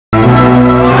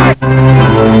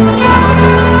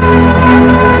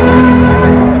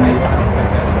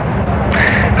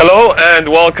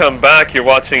welcome back. You're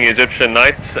watching Egyptian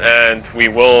Nights, and we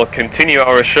will continue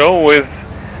our show with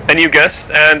a new guest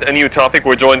and a new topic.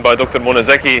 We're joined by Dr.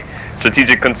 Zaki,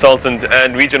 strategic consultant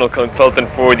and regional consultant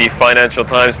for the Financial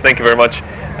Times. Thank you very much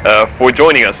for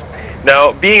joining us.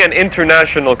 Now, being an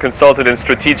international consultant in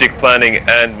strategic planning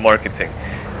and marketing,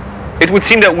 it would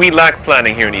seem that we lack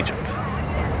planning here in Egypt.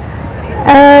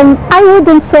 I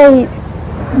wouldn't say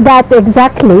that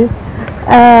exactly.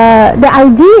 The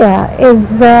idea is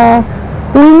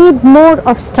we need more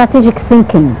of strategic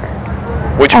thinking.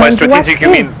 Which by strategic you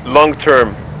mean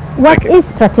long-term What thinking. is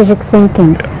strategic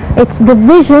thinking? It's the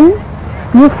vision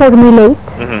you formulate,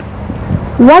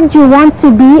 what you want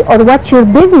to be or what your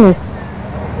business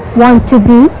want to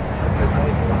be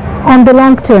on the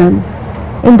long term,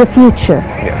 in the future.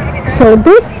 So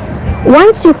this,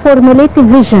 once you formulate a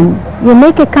vision, you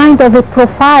make a kind of a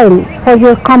profile for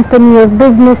your company, your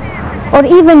business, or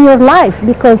even your life,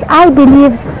 because I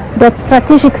believe that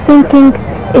strategic thinking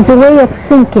is a way of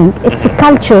thinking. It's a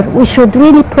culture we should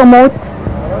really promote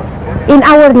in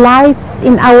our lives,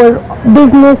 in our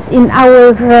business, in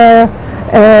our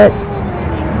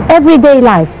everyday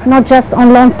life, not just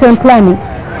on long-term planning.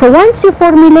 So once you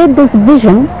formulate this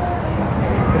vision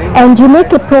and you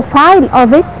make a profile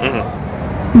of it,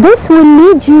 this will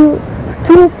lead you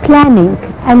to planning,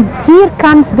 and here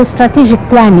comes the strategic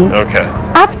planning.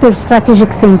 After strategic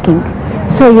thinking.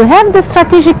 So you have the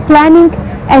strategic planning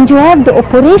and you have the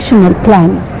operational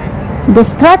planning. The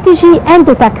strategy and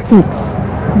the tactics,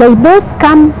 they both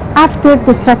come after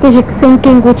the strategic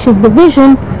thinking, which is the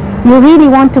vision you really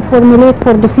want to formulate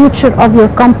for the future of your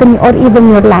company or even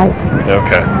your life.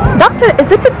 Doctor, is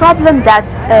it the problem that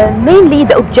mainly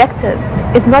the objective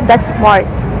is not that smart?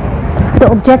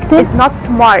 The objective is not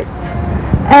smart.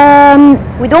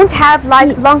 We don't have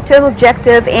like long-term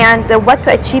objective and what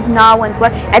to achieve now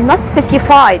and not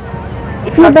specified.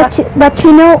 But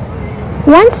you know,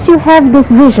 once you have this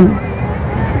vision,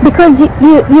 because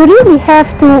you really have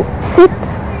to sit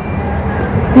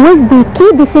with the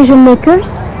key decision makers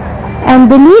and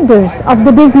the leaders of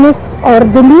the business or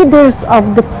the leaders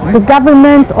of the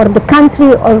government or the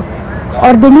country or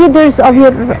the leaders of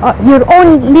your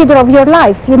own leader of your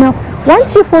life. You know,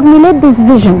 once you formulate this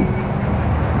vision,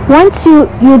 once you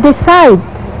decide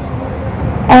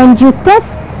and you test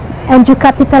and you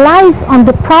capitalize on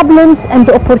the problems and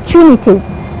the opportunities,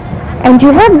 and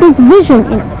you have this vision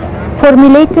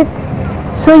formulated,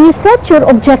 so you set your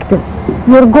objectives,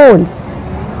 your goals.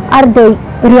 Are they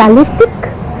realistic?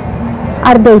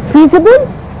 Are they feasible?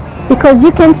 Because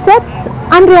you can set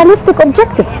unrealistic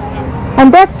objectives,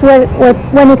 and that's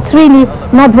when it's really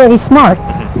not very smart,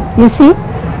 you see.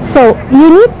 So you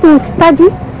need to study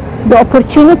the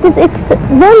opportunities. It's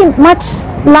very much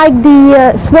like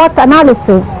the SWOT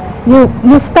analysis.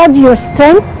 You study your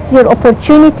strengths, your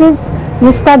opportunities,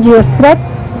 you study your threats,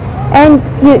 and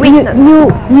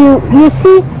you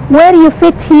see where you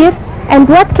fit here and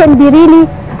what can be really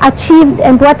achieved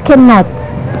and what cannot.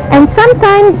 And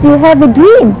sometimes you have a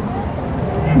dream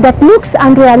that looks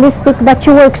unrealistic, but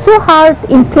you work so hard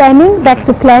in planning, back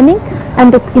to planning,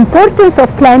 and the importance of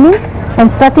planning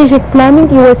and strategic planning,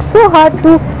 you work so hard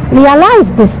to realize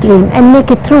this dream and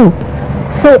make it true.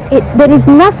 So there is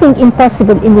nothing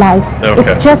impossible in life.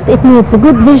 It's just it needs a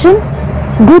good vision,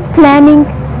 good planning,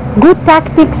 good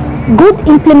tactics, good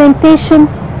implementation,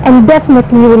 and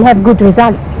definitely you will have good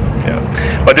results.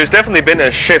 But there's definitely been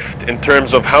a shift in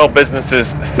terms of how businesses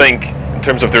think in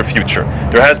terms of their future.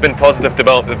 There has been positive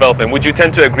development. Would you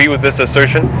tend to agree with this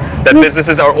assertion that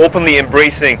businesses are openly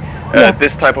embracing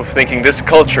this type of thinking, this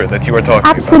culture that you were talking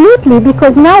about? Absolutely,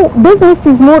 because now business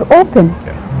is more open.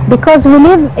 Because we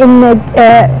live in a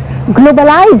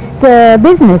globalized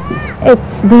business.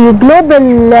 It's the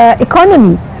global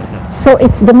economy. So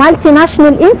it's the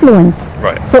multinational influence.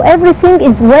 So everything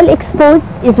is well exposed,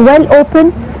 is well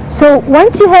open. So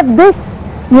once you have this,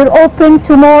 you're open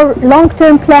to more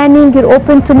long-term planning, you're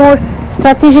open to more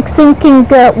strategic thinking,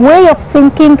 way of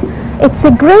thinking. It's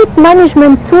a great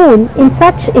management tool in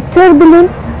such a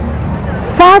turbulent,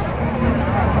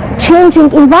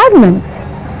 fast-changing environment.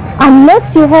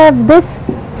 Unless you have this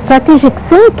strategic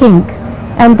thinking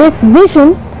and this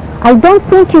vision, I don't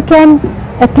think you can,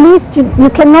 at least you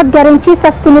cannot guarantee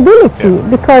sustainability,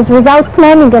 because without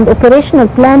planning and operational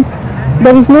plan,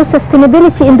 there is no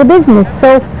sustainability in the business.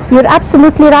 So you're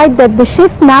absolutely right that the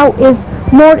shift now is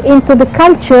more into the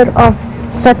culture of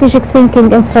strategic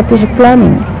thinking and strategic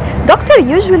planning. Doctor,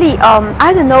 usually,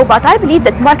 I don't know, but I believe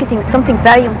that marketing is something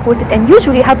very important, and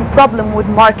usually have a problem with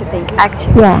marketing,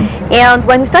 actually. And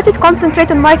when we started to concentrate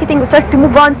on marketing, we started to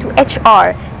move on to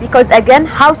HR, because again,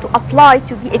 how to apply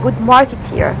to be a good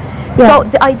marketeer. So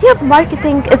the idea of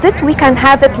marketing is it we can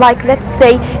have it like, let's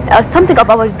say, something of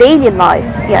our daily life.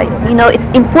 Yeah, you know, it's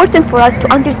important for us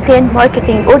to understand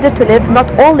marketing in order to live, not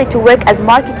only to work as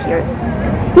marketeers.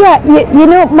 Yeah, you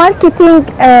know, marketing,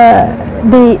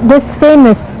 this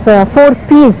famous 4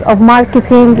 P's of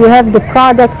marketing. You have the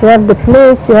product, you have the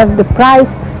place, you have the price,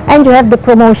 and you have the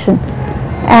promotion.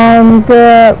 And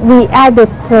we added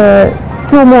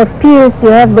 2 more P's. You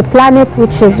have the planet,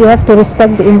 which is you have to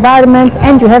respect the environment,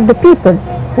 and you have the people,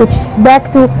 which is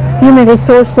back to human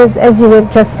resources, as you were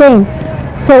just saying.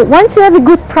 So once you have a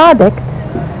good product,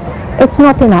 it's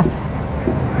not enough,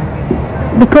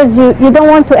 because you don't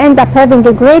want to end up having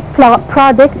a great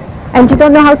product and you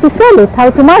don't know how to sell it, how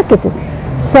to market it.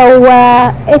 So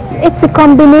it's a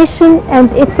combination, and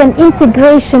it's an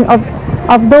integration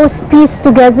of those pieces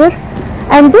together,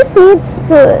 and this needs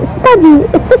study.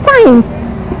 It's a science,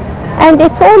 and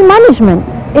it's all management.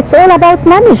 It's all about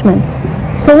management.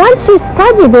 So once you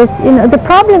study this, you know, the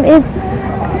problem is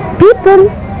people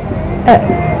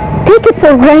take it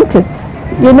for granted.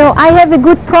 You know, I have a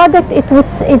good product, it will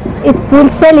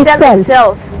sell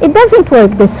itself. It doesn't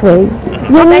work this way.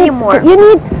 You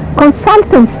need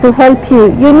consultants to help you.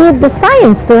 You need the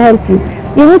science to help you.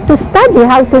 You need to study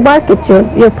how to market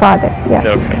your product. Yeah.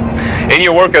 Okay. In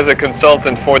your work as a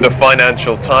consultant for the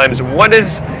Financial Times, what is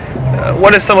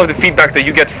some of the feedback that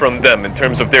you get from them in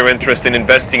terms of their interest in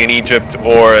investing in Egypt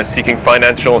or seeking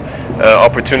financial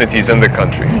opportunities in the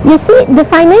country? You see, the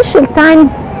Financial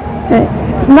Times,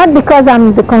 not because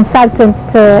I'm the consultant,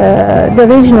 the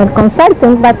regional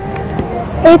consultant, but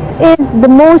it is the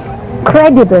most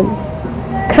credible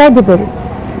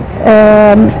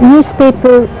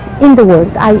newspaper in the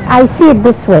world. I see it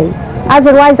this way.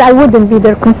 Otherwise, I wouldn't be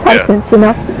their consultant, you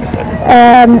know.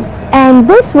 And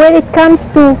this where it comes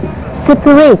to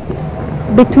separate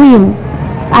between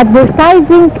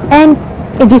advertising and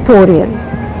editorial.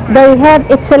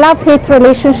 It's a love-hate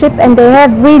relationship, and they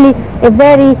have really a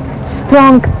very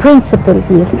strong principle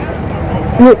here.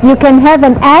 You can have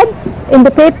an ad in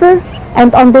the paper,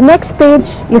 and on the next page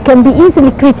you can be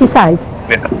easily criticized.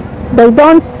 Yeah. They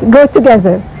don't go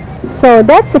together. So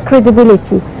that's the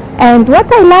credibility. And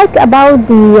what I like about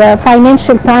the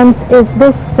Financial Times is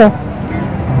this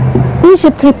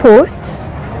Egypt report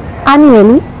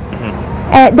annually.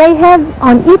 They have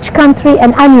on each country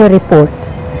an annual report.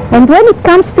 And when it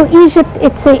comes to Egypt,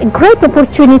 it's a great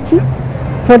opportunity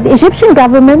for the Egyptian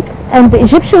government and the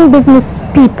Egyptian business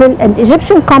people and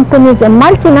Egyptian companies and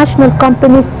multinational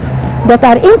companies that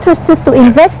are interested to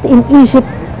invest in Egypt.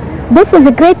 This is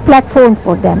a great platform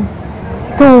for them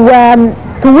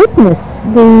to witness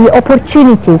the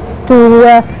opportunities,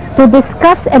 to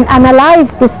discuss and analyze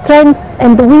the strengths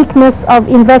and the weakness of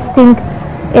investing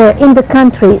in the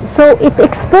country. So it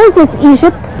exposes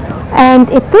Egypt, and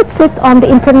it puts it on the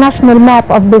international map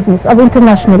of business, of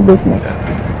international business.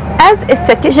 As a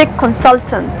strategic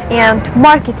consultant and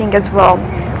marketing as well,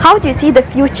 how do you see the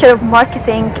future of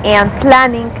marketing and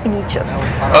planning in Egypt?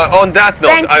 On that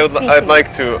note, I'd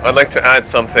like to add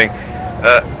something.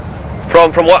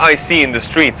 From what I see in the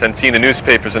streets and see in the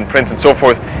newspapers and print and so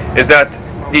forth, is that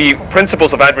the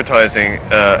principles of advertising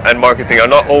and marketing are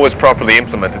not always properly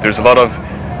implemented. There's a lot of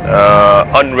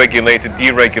unregulated,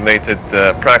 deregulated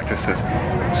practices.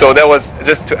 So that was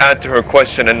just to add to her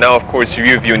question, and now of course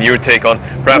your view and your take on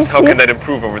perhaps how can that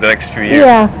improve over the next few years?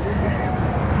 Yeah,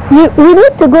 we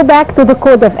need to go back to the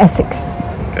code of ethics.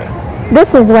 Okay.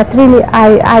 This is what really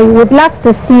I would love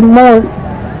to see more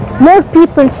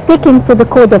people sticking to the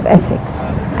code of ethics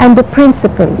and the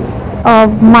principles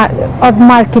of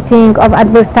marketing, of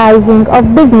advertising,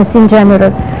 of business in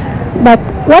general. But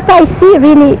what I see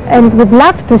really and would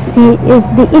love to see is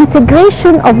the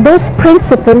integration of those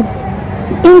principles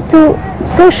into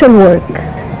social work,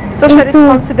 social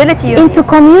responsibility, into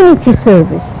community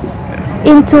service,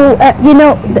 into,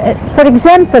 for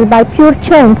example, by pure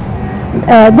chance,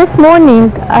 this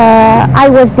morning I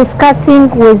was discussing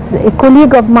with a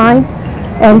colleague of mine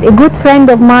and a good friend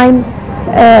of mine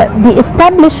the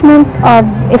establishment of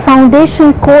a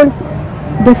foundation called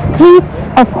the Streets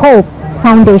of Hope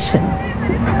Foundation.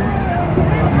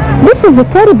 This is a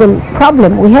terrible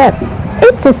problem we have.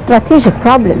 It's a strategic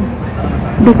problem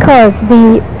because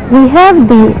we have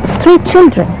the street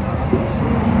children,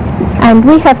 and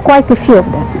we have quite a few of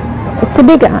them.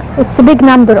 It's a big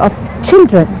number of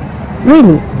children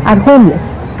really are homeless.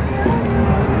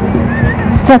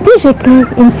 Strategically,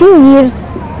 in few years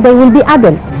they will be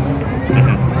adults.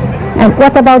 And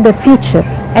what about the future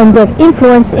and their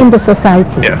influence in the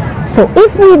society? Yeah. So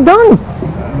if we don't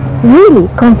really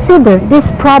consider this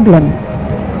problem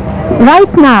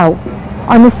right now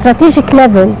on a strategic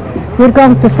level, we're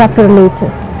going to suffer later.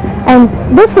 And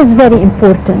this is very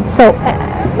important. So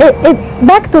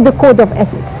back to the code of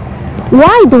ethics.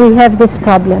 Why do we have this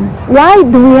problem? Why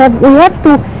do we have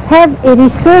to have a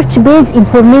research-based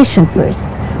information first.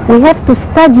 We have to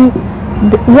study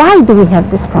why do we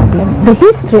have this problem, the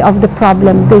history of the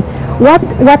problem,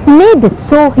 what made it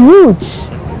so huge.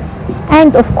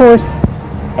 And of course,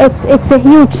 it's a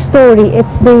huge story.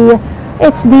 It's the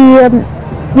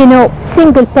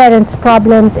single parents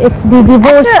problems. It's the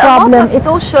divorce problem.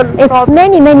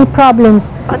 It's many problems.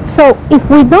 So if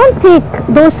we don't take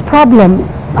those problems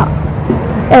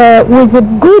with a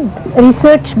good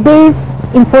research-based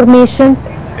information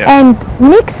and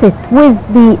mix it with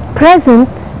the present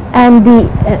and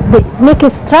make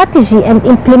a strategy and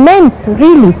implement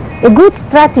really a good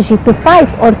strategy to fight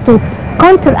or to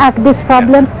counteract this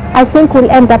problem, I think we'll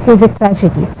end up with a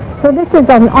tragedy. So this is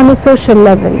on a social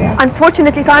level. Yeah.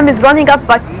 Unfortunately, time is running up,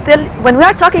 but still, when we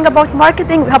are talking about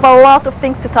marketing, we have a lot of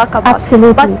things to talk about.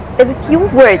 Absolutely. But in a few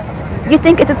words, you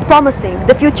think it is promising,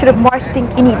 the future of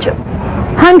marketing in Egypt?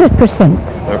 100%.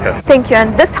 Okay. Thank you.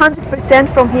 And this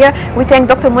 100% from here, we thank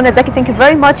Dr. Mona Zaki. Thank you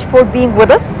very much for being with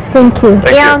us. Thank you.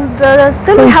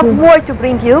 Still we have more to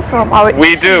bring you from our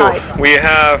We do. Night. We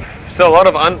have still a lot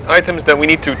of items that we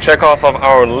need to check off of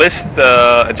our list.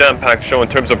 A jam-packed show in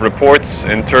terms of reports,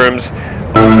 in terms